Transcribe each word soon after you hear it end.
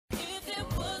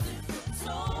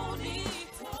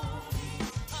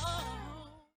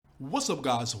What's up,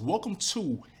 guys? Welcome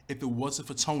to If It Wasn't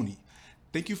for Tony.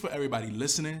 Thank you for everybody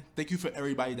listening. Thank you for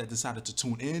everybody that decided to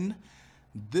tune in.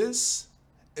 This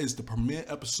is the premiere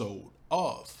episode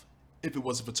of If It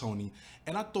Wasn't for Tony.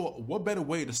 And I thought, what better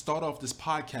way to start off this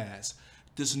podcast,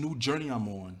 this new journey I'm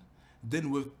on,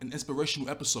 than with an inspirational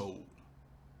episode,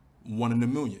 One in a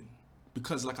Million.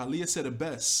 Because, like Aaliyah said it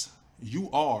best,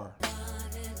 you are,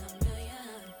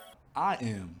 I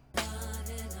am.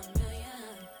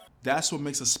 That's what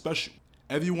makes us special.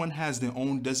 Everyone has their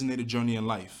own designated journey in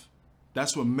life.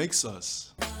 That's what makes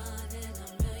us.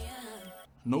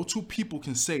 No two people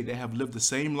can say they have lived the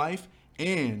same life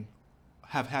and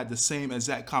have had the same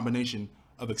exact combination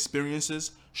of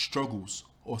experiences, struggles,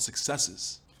 or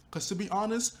successes. Because to be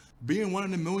honest, being one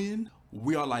in a million,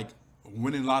 we are like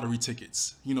winning lottery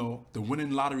tickets. You know, the winning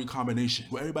lottery combination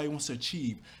where everybody wants to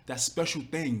achieve that special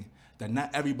thing that not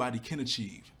everybody can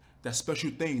achieve. That special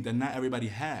thing that not everybody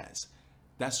has.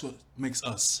 That's what makes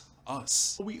us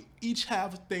us. We each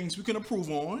have things we can improve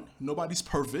on. Nobody's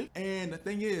perfect. And the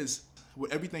thing is,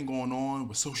 with everything going on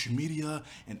with social media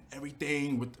and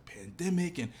everything with the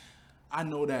pandemic, and I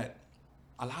know that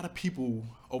a lot of people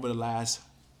over the last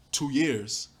 2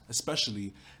 years,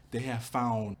 especially, they have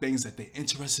found things that they're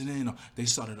interested in, or they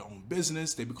started their own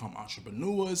business, they become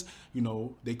entrepreneurs,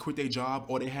 they quit their job,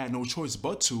 or they had no choice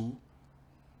but to.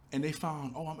 And they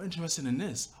found, oh, I'm interested in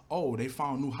this. Oh, they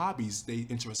found new hobbies they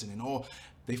interested in. Or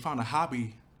they found a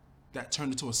hobby that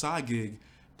turned into a side gig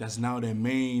that's now their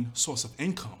main source of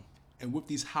income. And with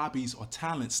these hobbies or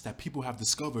talents that people have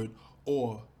discovered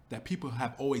or that people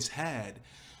have always had,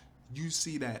 you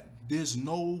see that there's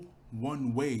no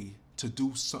one way to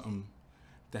do something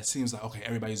that seems like, okay,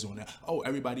 everybody's doing that. Oh,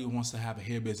 everybody wants to have a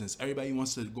hair business. Everybody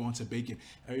wants to go into baking.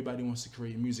 Everybody wants to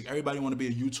create music. Everybody want to be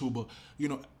a YouTuber.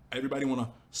 Everybody want to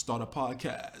start a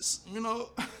podcast,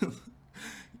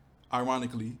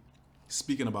 Ironically,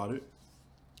 speaking about it.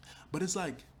 But it's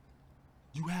like,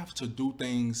 you have to do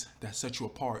things that set you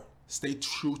apart. Stay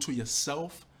true to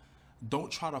yourself.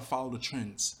 Don't try to follow the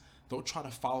trends. Don't try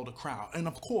to follow the crowd. And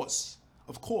of course,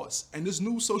 in this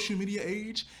new social media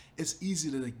age, it's easy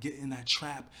to get in that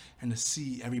trap and to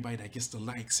see everybody that gets the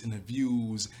likes and the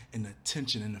views and the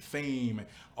attention and the fame. And,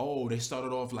 oh, they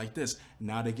started off like this.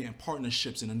 Now they're getting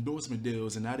partnerships and endorsement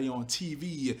deals, and now they're on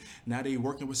TV. Now they're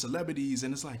working with celebrities.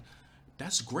 And it's like,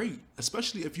 that's great,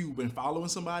 especially if you've been following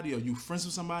somebody or you friends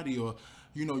with somebody, or,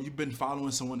 you've been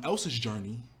following someone else's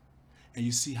journey, and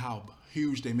you see how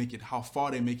huge they make it, how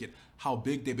far they make it, how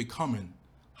big they're becoming,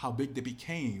 how big they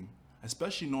became,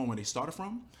 especially knowing where they started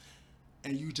from.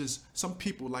 And some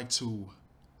people like to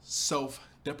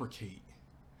self-deprecate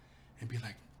and be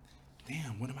like,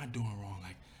 damn, what am I doing wrong?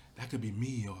 Like, that could be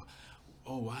me. Or,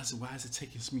 oh, why is it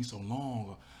taking me so long?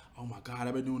 Or, oh my God,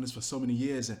 I've been doing this for so many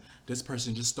years, and this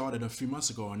person just started a few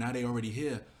months ago and now they already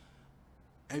here.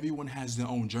 Everyone has their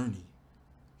own journey.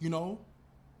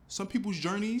 Some people's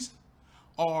journeys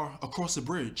are across a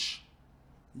bridge.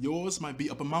 Yours might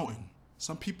be up a mountain.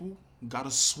 Some people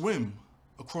gotta swim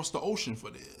across the ocean for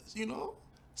theirs,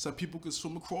 Some people can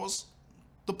swim across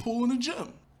the pool in the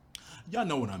gym. Y'all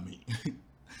know what I mean.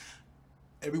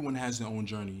 Everyone has their own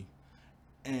journey.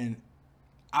 And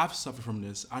I've suffered from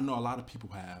this. I know a lot of people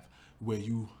have, where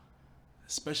you,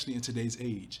 especially in today's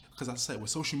age, because I said with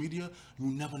social media, you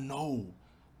never know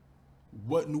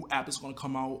what new app is going to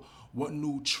come out, what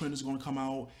new trend is going to come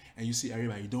out, and you see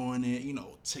everybody doing it,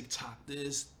 TikTok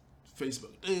this,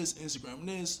 Facebook this, Instagram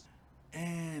this,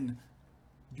 and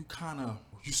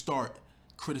you start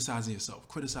criticizing yourself,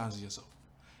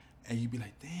 and you be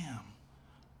like, damn,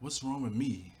 what's wrong with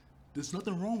me? There's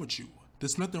nothing wrong with you.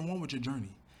 There's nothing wrong with your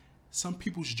journey. Some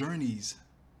people's journeys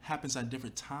happens at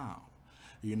different time.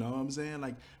 You know what I'm saying?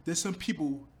 Like, there's some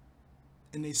people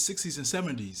in their 60s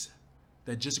and 70s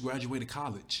that just graduated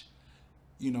college.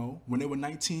 When they were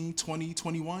 19, 20,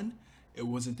 21, it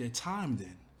wasn't their time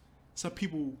then. Some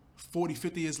people 40,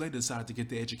 50 years later decided to get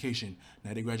their education.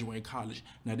 Now they graduate college.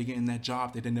 Now they're getting that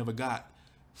job that they never got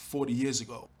 40 years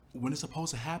ago. When it's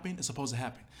supposed to happen, it's supposed to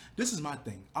happen. This is my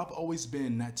thing. I've always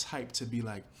been that type to be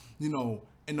like, in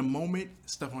the moment,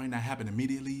 stuff might not happen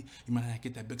immediately. You might not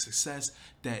get that big success,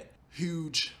 that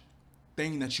huge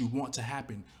thing that you want to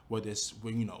happen, whether it's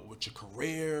with your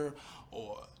career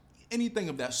or anything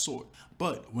of that sort.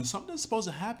 But when something's supposed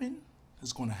to happen,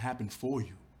 it's going to happen for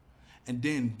you. And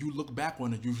then you look back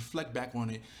on it, you reflect back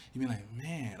on it, you be like,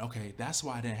 man, okay, that's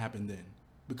why it didn't happen then.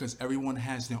 Because everyone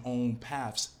has their own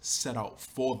paths set out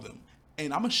for them.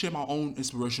 And I'm going to share my own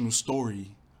inspirational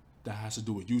story that has to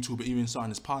do with YouTube, and even starting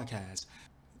this podcast.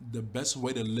 The best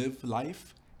way to live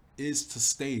life is to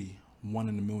stay one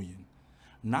in a million.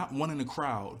 Not one in the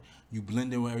crowd. You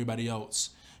blend in with everybody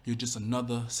else. You're just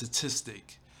another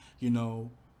statistic. You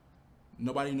know,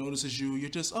 nobody notices you. You're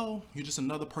just, oh, you're just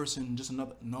another person, just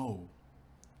another. No.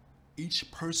 Each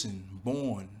person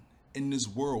born in this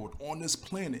world, on this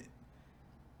planet,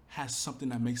 has something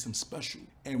that makes them special.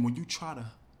 And when you try to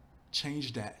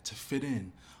change that to fit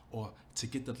in or to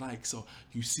get the likes, so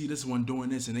you see this one doing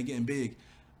this and they getting big,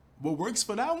 what works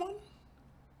for that one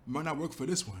might not work for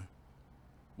this one.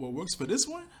 What works for this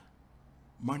one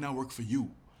might not work for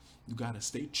you. You gotta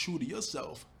stay true to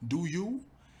yourself. Do you,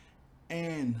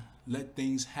 and let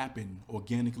things happen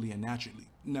organically and naturally.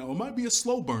 Now, it might be a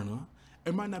slow burner.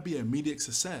 It might not be an immediate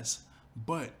success,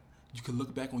 but you can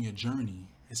look back on your journey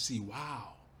and see,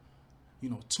 wow,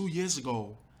 2 years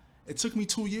ago, it took me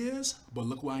 2 years, but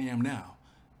look where I am now.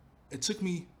 It took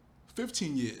me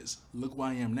 15 years, look where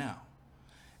I am now.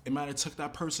 It might have took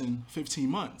that person 15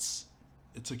 months.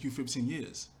 It took you 15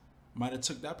 years. Might have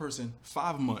took that person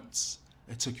 5 months.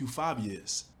 It took you 5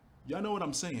 years. Y'all know what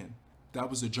I'm saying? That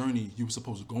was the journey you were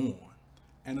supposed to go on.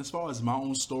 And as far as my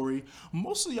own story,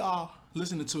 most of y'all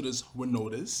listening to this would know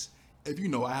this. If you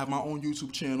know, I have my own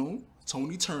YouTube channel,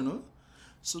 Tony Turner.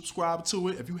 Subscribe to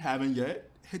it if you haven't yet.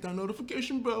 Hit that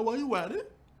notification bell while you're at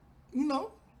it.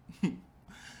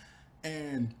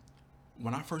 And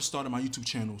when I first started my YouTube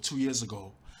channel 2 years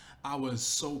ago, I was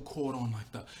so caught on like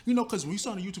because when you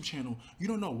start a YouTube channel, you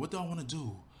don't know, what do I want to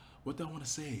do? What do I want to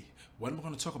say? What am I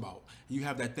going to talk about? You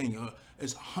have that thing.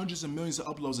 It's hundreds of millions of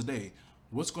uploads a day.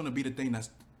 What's going to be the thing that's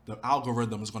the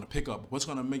algorithm is going to pick up? What's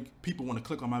going to make people want to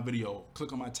click on my video,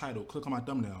 click on my title, click on my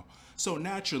thumbnail? So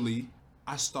naturally,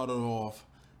 I started off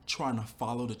trying to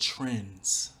follow the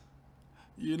trends.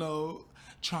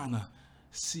 Trying to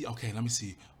see, okay, let me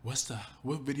see.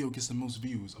 What video gets the most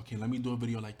views? Okay, let me do a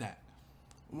video like that.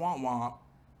 Womp womp.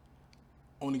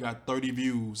 Only got 30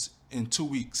 views in 2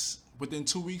 weeks. Within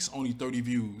 2 weeks, only 30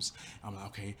 views. I'm like,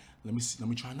 okay, let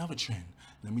me try another trend.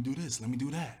 Let me do this, let me do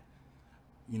that.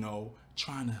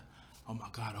 Trying to, oh my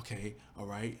God, okay, all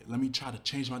right. Let me try to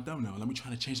change my thumbnail. Let me try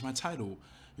to change my title.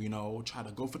 Try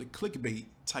to go for the clickbait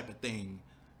type of thing.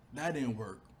 That didn't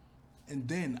work. And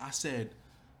then I said,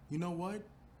 you know what?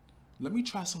 Let me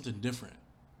try something different.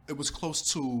 It was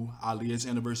close to Aaliyah's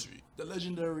anniversary. The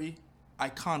legendary,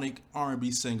 iconic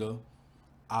R&B singer,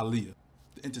 Aaliyah,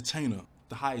 the entertainer,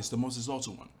 the highest, the most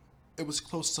exalted one. It was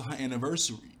close to her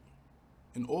anniversary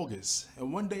in August.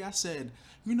 And one day I said,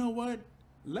 you know what?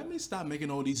 Let me stop making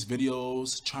all these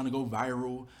videos, trying to go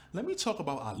viral. Let me talk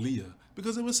about Aaliyah.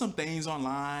 Because there was some things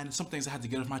online, some things I had to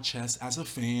get off my chest as a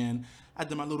fan. I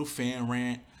did my little fan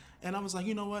rant. And I was like,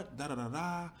 you know what?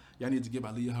 Y'all need to give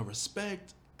Aaliyah her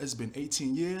respect. It's been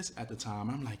 18 years at the time.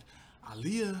 I'm like,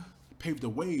 Aaliyah paved the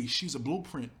way. She's a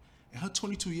blueprint. In her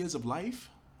 22 years of life,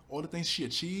 all the things she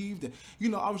achieved.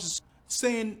 And, I was just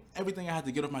saying everything I had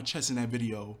to get off my chest in that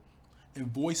video and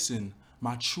voicing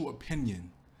my true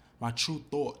opinion, my true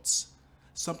thoughts,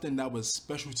 something that was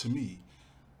special to me.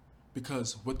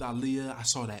 Because with Aaliyah, I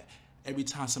saw that every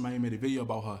time somebody made a video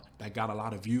about her that got a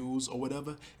lot of views or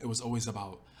whatever, it was always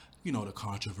about, the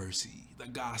controversy, the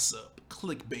gossip,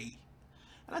 clickbait.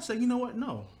 And I said, you know what?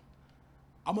 No.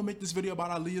 I'm going to make this video about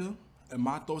Aaliyah and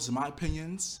my thoughts and my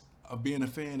opinions of being a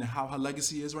fan and how her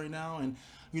legacy is right now. And,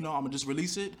 I'm going to just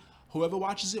release it. Whoever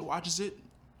watches it,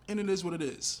 and it is what it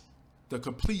is. The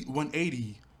complete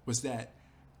 180 was that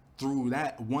through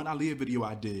that one Aaliyah video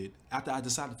I did, after I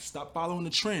decided to stop following the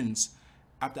trends,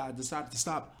 after I decided to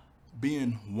stop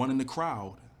being one in the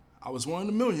crowd, I was one in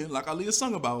a million, like Aaliyah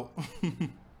sung about.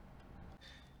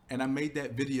 And I made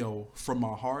that video from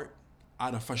my heart,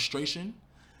 out of frustration.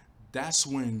 That's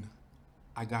when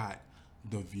I got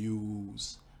the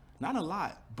views. Not a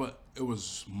lot, but it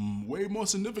was way more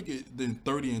significant than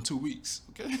 30 in 2 weeks,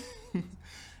 okay?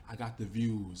 I got the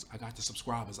views, I got the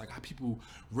subscribers, I got people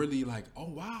really like, oh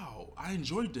wow, I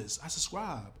enjoyed this, I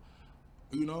subscribe.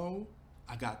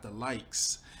 I got the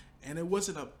likes. And it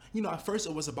wasn't at first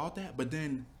it was about that, but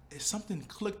then something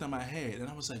clicked in my head and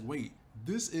I was like, wait,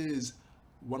 this is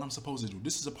what I'm supposed to do.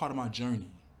 This is a part of my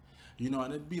journey. And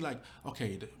it'd be like,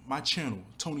 okay, my channel,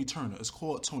 Tony Turner, it's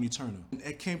called Tony Turner. And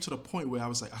it came to the point where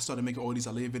I started making all these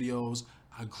Aaliyah videos.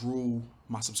 I grew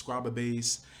my subscriber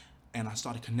base and I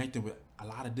started connecting with a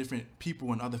lot of different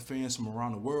people and other fans from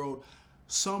around the world.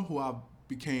 Some who I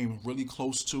became really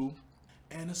close to.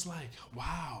 And it's like,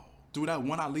 wow. Through that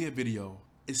one Aaliyah video,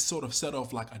 it sort of set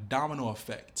off like a domino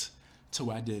effect to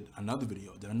where I did another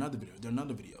video, did another video.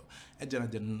 And then I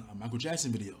did a Michael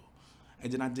Jackson video.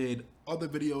 And then I did other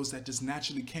videos that just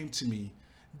naturally came to me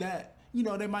that,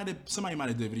 somebody might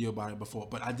have did a video about it before,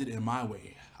 but I did it in my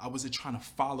way. I wasn't trying to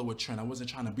follow a trend. I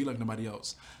wasn't trying to be like nobody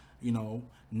else.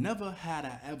 Never had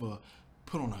I ever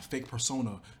put on a fake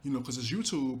persona, because it's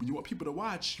YouTube. You want people to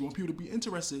watch. You want people to be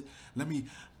interested. Let me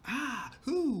act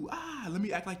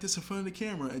like this in front of the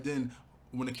camera. And then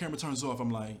when the camera turns off,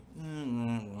 I'm like,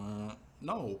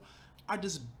 no. I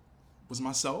just was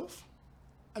myself.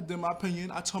 I did my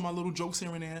opinion. I told my little jokes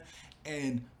here and there.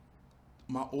 And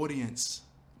my audience,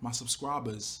 my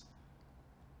subscribers,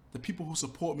 the people who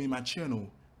support me in my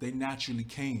channel, they naturally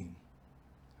came.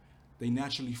 They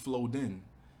naturally flowed in.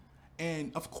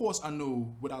 And of course I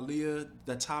knew with Aaliyah,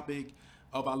 the topic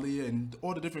of Aaliyah and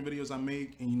all the different videos I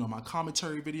make, and my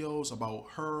commentary videos about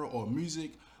her or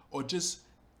music or just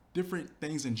different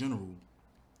things in general,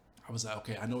 I was like,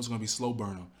 okay, I know it's gonna be slow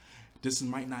burner. This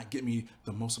might not get me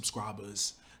the most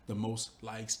subscribers, the most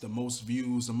likes, the most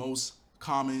views, the most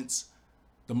comments,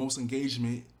 the most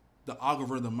engagement. The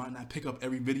algorithm might not pick up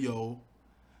every video,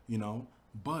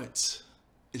 but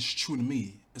it's true to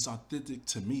me. It's authentic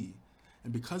to me.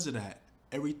 And because of that,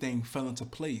 everything fell into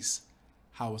place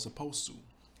how it's supposed to.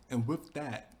 And with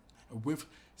that, with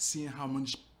seeing how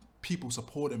much people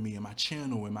supported me and my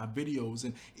channel and my videos,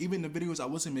 and even the videos I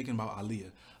wasn't making about Aaliyah,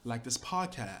 like this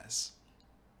podcast,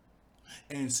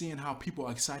 and seeing how people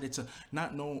are excited to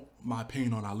not know my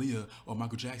opinion on Aaliyah or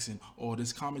Michael Jackson or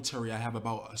this commentary I have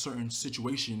about a certain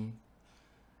situation,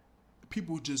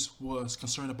 people just was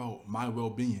concerned about my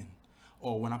well-being.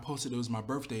 Or when I posted it was my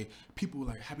birthday, people were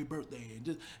like, happy birthday. And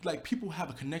just, like, people have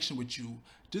a connection with you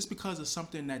just because of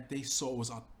something that they saw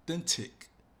was authentic,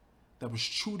 that was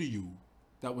true to you,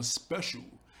 that was special.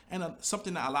 And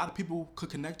something that a lot of people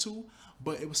could connect to,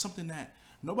 but it was something that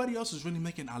nobody else was really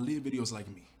making Aaliyah videos like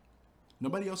me.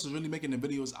 Nobody else was really making the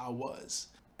videos I was.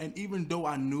 And even though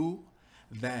I knew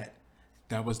that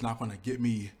that was not gonna get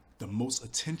me the most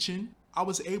attention, I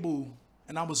was able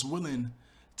and I was willing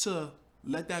to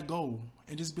let that go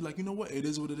and just be like, you know what, it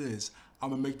is what it is. I'm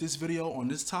gonna make this video on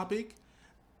this topic,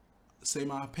 say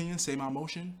my opinion, say my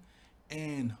emotion,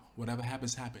 and whatever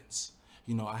happens, happens.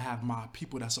 I have my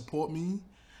people that support me.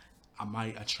 I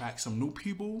might attract some new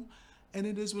people, and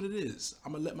it is what it is.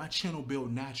 I'm gonna let my channel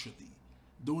build naturally.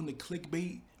 Doing the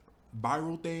clickbait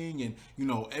viral thing, and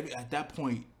at that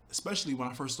point, especially when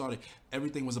I first started,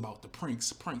 everything was about the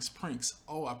pranks.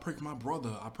 Oh, I pranked my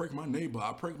brother, I pranked my neighbor,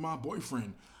 I pranked my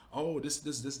boyfriend. Oh, this,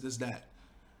 that.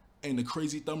 And the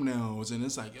crazy thumbnails, and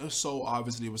it's like, it was so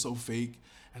obviously, it was so fake.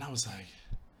 And I was like,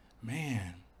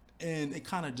 man. And it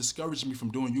kind of discouraged me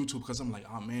from doing YouTube because I'm like,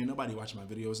 oh man, nobody watching my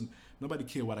videos, and nobody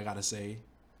care what I gotta say.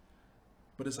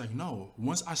 But it's like, no,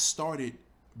 once I started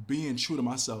being true to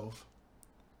myself,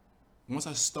 once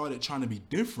I started trying to be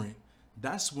different,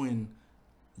 that's when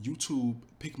YouTube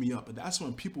picked me up. And that's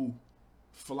when people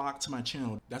flocked to my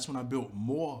channel. That's when I built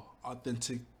more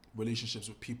authentic relationships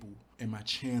with people in my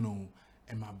channel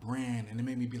and my brand. And it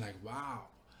made me be like, wow,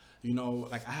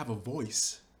 like I have a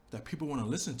voice that people want to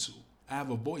listen to. I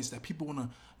have a voice that people want to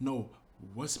know,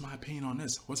 what's my opinion on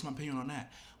this? What's my opinion on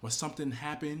that? When something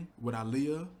happened with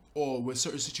Aaliyah or with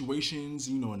certain situations,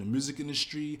 in the music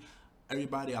industry,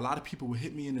 a lot of people would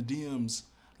hit me in the DMs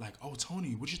like, oh,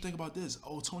 Tony, what you think about this?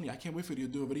 Oh, Tony, I can't wait for you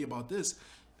to do a video about this.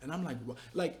 And I'm like, what?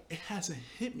 Like, it hasn't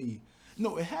hit me.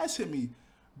 No, it has hit me.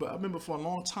 But I remember for a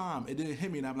long time, it didn't hit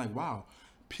me. And I'm like, wow,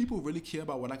 people really care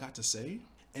about what I got to say.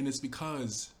 And it's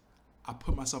because I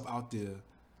put myself out there.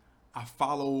 I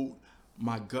followed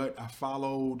my gut. I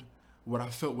followed what I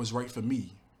felt was right for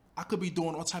me. I could be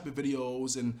doing all type of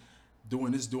videos and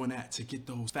doing this, doing that to get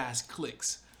those fast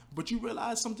clicks. But you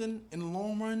realize something in the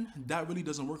long run, that really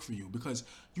doesn't work for you because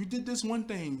you did this one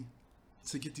thing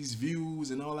to get these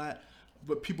views and all that,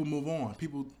 but people move on.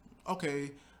 People,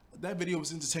 okay, that video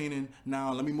was entertaining.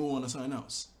 Now let me move on to something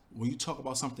else. When you talk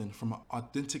about something from an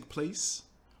authentic place,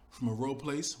 from a real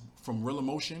place, from real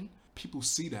emotion, people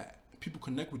see that. People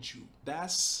connect with you.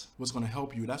 That's what's gonna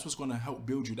help you. That's what's gonna help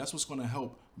build you. That's what's gonna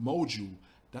help mold you.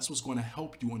 That's what's gonna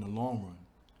help you in the long run.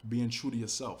 Being true to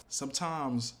yourself.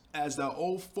 Sometimes, as that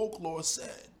old folklore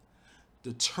said,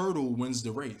 the turtle wins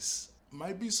the race.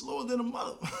 Might be slower than a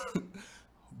mother,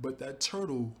 but that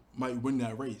turtle might win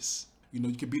that race. You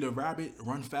could be the rabbit,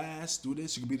 run fast, do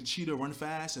this. You could be the cheetah, run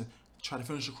fast, and try to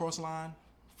finish the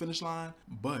finish line.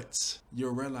 But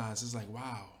you'll realize it's like,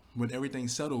 wow, when everything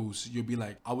settles, you'll be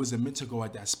like, I wasn't meant to go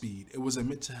at that speed. It wasn't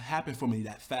meant to happen for me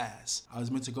that fast. I was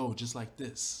meant to go just like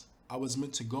this. I was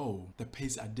meant to go the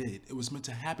pace I did. It was meant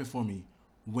to happen for me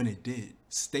when it did.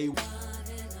 Stay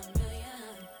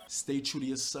true to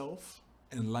yourself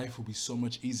and life will be so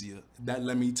much easier. That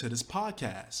led me to this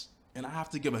podcast. And I have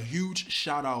to give a huge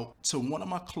shout out to one of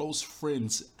my close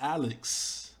friends,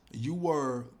 Alex. You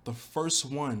were the first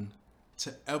one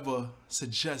to ever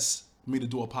suggest me to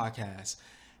do a podcast.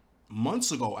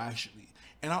 Months ago, actually.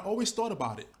 And I always thought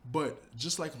about it. But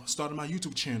just like starting my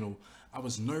YouTube channel, I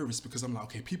was nervous because I'm like,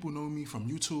 okay, people know me from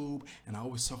YouTube, and I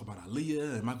always talk about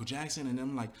Aaliyah and Michael Jackson, and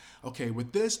I'm like, okay,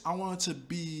 with this, I want to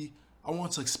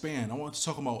expand. I want to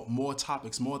talk about more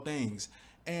topics, more things.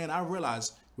 And I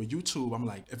realized with YouTube, I'm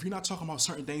like, if you're not talking about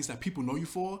certain things that people know you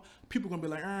for, people gonna be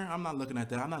like, I'm not looking at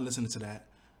that, I'm not listening to that.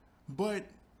 But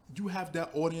you have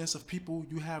that audience of people,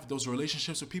 you have those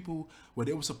relationships with people where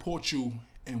they will support you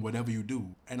in whatever you do.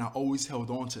 And I always held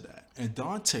on to that. And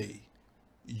Dante,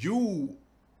 you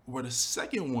were the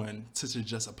second one to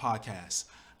suggest a podcast.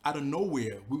 Out of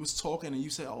nowhere, we was talking and you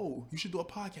said, oh, you should do a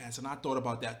podcast. And I thought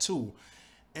about that too.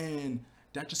 And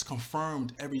that just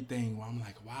confirmed everything where I'm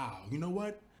like, wow, you know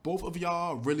what? Both of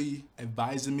y'all really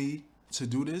advising me to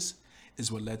do this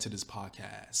is what led to this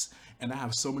podcast. And I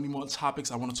have so many more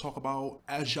topics I want to talk about.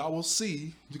 As y'all will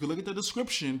see, you can look at the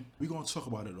description. We're going to talk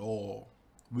about it all.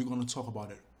 We're going to talk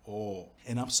about it all.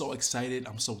 And I'm so excited.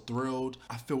 I'm so thrilled.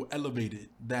 I feel elevated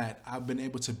that I've been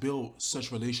able to build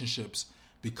such relationships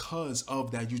because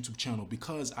of that YouTube channel,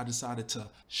 because I decided to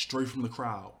stray from the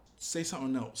crowd, say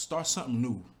something else, start something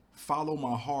new, follow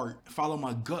my heart, follow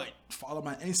my gut, follow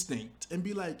my instinct, and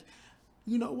be like,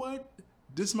 you know what?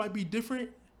 This might be different.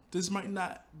 This might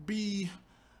not be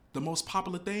the most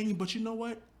popular thing, but you know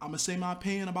what? I'm gonna say my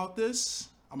opinion about this.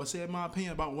 I'm gonna say my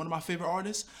opinion about one of my favorite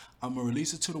artists. I'm gonna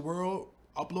release it to the world,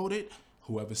 upload it.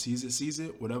 Whoever sees it, sees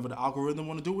it. Whatever the algorithm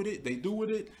wanna do with it, they do with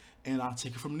it, and I'll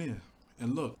take it from there.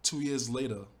 And look, 2 years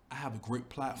later, I have a great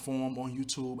platform on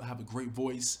YouTube. I have a great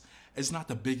voice. It's not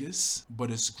the biggest,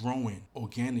 but it's growing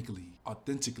organically,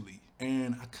 authentically,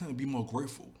 and I couldn't be more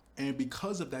grateful. And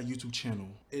because of that YouTube channel,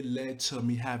 it led to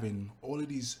me having all of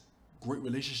these great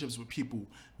relationships with people,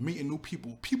 meeting new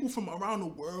people, people from around the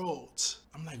world.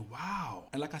 I'm like, wow.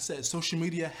 And like I said, social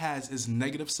media has its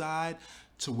negative side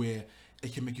to where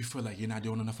it can make you feel like you're not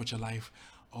doing enough with your life.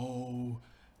 Oh,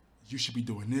 you should be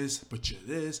doing this, but you're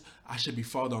this. I should be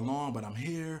farther along, but I'm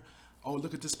here. Oh,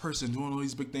 look at this person doing all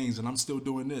these big things and I'm still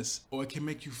doing this. Or it can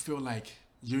make you feel like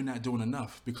you're not doing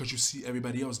enough because you see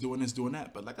everybody else doing this, doing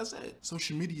that. But like I said,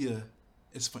 social media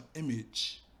is for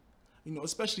image. You know,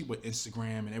 especially with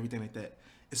Instagram and everything like that.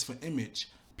 It's for image.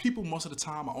 People most of the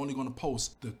time are only going to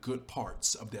post the good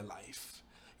parts of their life.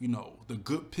 You know, the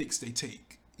good pics they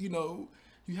take. You know,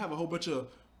 you have a whole bunch of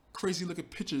crazy looking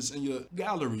pictures in your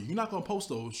gallery. You're not gonna post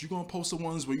those. You're gonna post the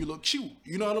ones where you look cute.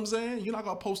 You know what I'm saying? You're not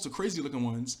gonna post the crazy looking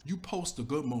ones. You post the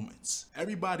good moments.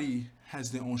 Everybody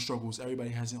has their own struggles. Everybody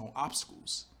has their own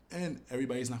obstacles. And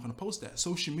everybody's not gonna post that.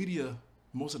 Social media,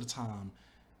 most of the time,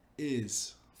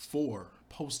 is for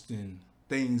posting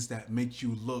things that make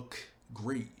you look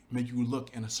great, make you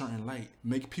look in a certain light,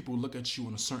 make people look at you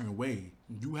in a certain way.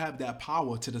 You have that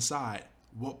power to decide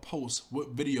what post, what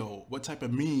video, what type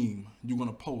of meme you're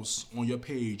gonna post on your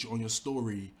page, on your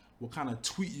story, what kind of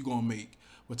tweet you're gonna make,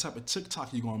 what type of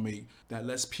TikTok you're gonna make that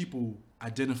lets people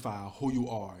identify who you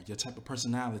are, your type of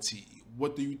personality,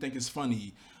 what do you think is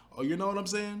funny, or you know what I'm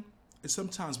saying? And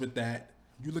sometimes with that,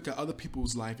 you look at other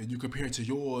people's life and you compare it to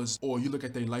yours, or you look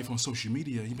at their life on social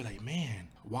media, you be like, man,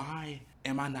 why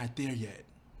am I not there yet?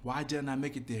 Why didn't I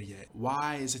make it there yet?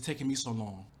 Why is it taking me so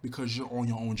long? Because you're on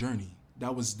your own journey.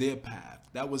 That was their path.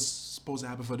 That was supposed to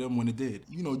happen for them when it did.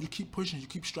 You know, you keep pushing, you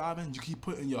keep striving, you keep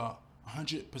putting your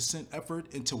 100%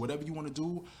 effort into whatever you want to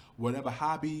do, whatever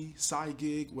hobby, side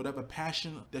gig, whatever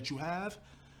passion that you have,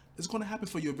 it's going to happen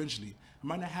for you eventually. It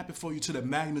might not happen for you to the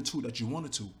magnitude that you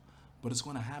wanted to, but it's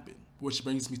going to happen. Which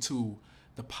brings me to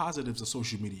the positives of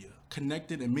social media.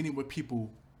 Connected and meeting with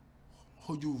people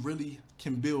who you really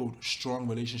can build strong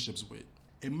relationships with.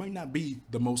 It might not be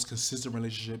the most consistent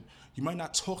relationship. You might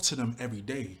not talk to them every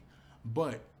day,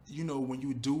 but you know, when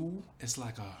you do, it's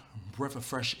like a breath of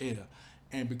fresh air.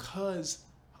 And because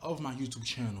of my YouTube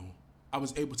channel, I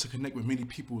was able to connect with many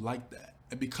people like that.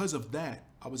 And because of that,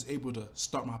 I was able to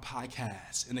start my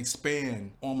podcast and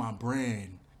expand on my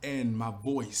brand and my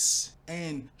voice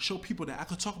and show people that I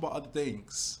could talk about other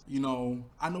things. You know,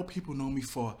 I know people know me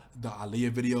for the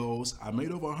Aaliyah videos. I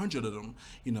made over 100 of them.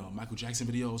 You know, Michael Jackson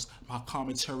videos, my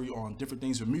commentary on different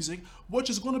things with music,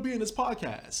 which is going to be in this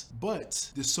podcast.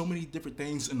 But there's so many different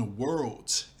things in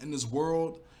this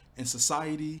world, in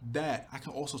society that I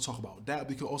can also talk about, that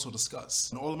we can also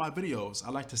discuss. In all of my videos,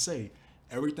 I like to say,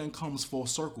 everything comes full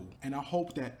circle. And I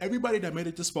hope that everybody that made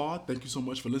it this far, thank you so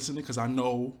much for listening, because I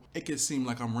know it can seem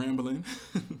like I'm rambling.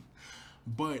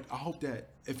 But I hope that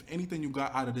if anything you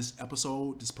got out of this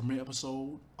episode, this premiere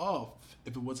episode of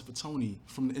If It Wasn't For Tony,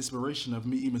 from the inspiration of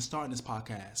me even starting this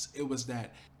podcast, it was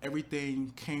that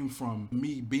everything came from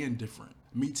me being different,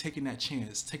 me taking that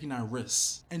chance, taking that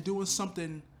risk, and doing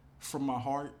something from my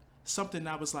heart something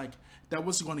that was like, that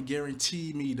wasn't going to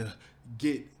guarantee me to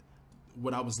get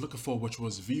what I was looking for, which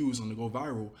was views on to go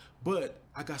viral, but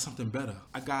I got something better.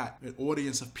 I got an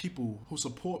audience of people who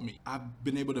support me. I've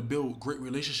been able to build great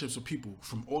relationships with people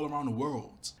from all around the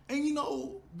world. And you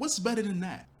know, what's better than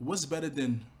that? What's better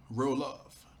than real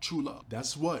love, true love?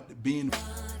 That's what being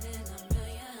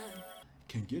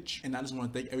can get you. And I just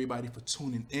want to thank everybody for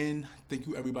tuning in. Thank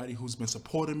you everybody who's been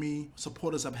supporting me,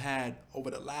 supporters I've had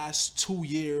over the last 2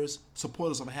 years,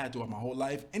 supporters I've had throughout my whole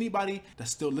life. Anybody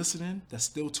that's still listening, that's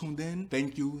still tuned in,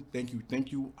 thank you, thank you,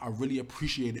 thank you. I really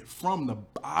appreciate it from the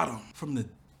bottom, from the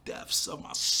depths of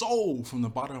my soul, from the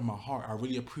bottom of my heart. I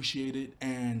really appreciate it,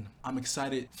 and I'm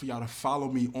excited for y'all to follow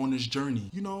me on this journey.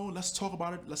 You know, let's talk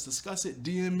about it, let's discuss it,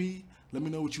 DM me. Let me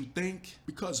know what you think,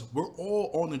 because we're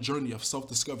all on a journey of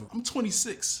self-discovery. I'm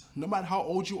 26. No matter how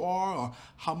old you are or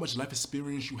how much life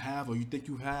experience you have or you think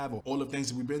you have or all the things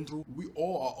that we've been through, we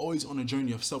all are always on a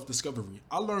journey of self-discovery.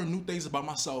 I learn new things about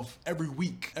myself every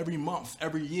week, every month,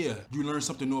 every year. You learn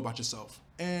something new about yourself.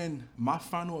 And my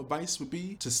final advice would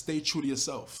be to stay true to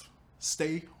yourself.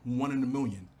 Stay 1 in a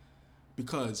million.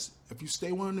 Because if you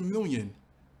stay 1 in a million,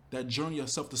 that journey of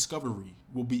self-discovery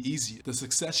will be easier. The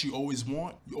success you always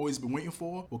want, you always been waiting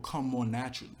for, will come more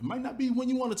naturally. It might not be when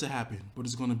you want it to happen, but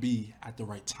it's gonna be at the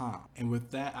right time. And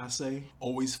with that, I say,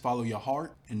 always follow your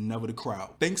heart and never the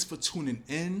crowd. Thanks for tuning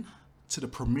in to the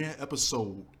premiere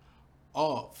episode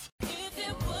of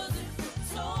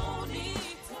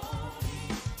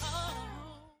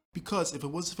Because If It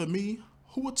Wasn't For Me,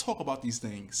 who would talk about these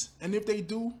things? And if they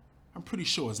do, I'm pretty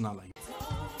sure it's not like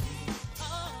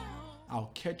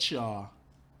I'll catch y'all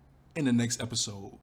in the next episode.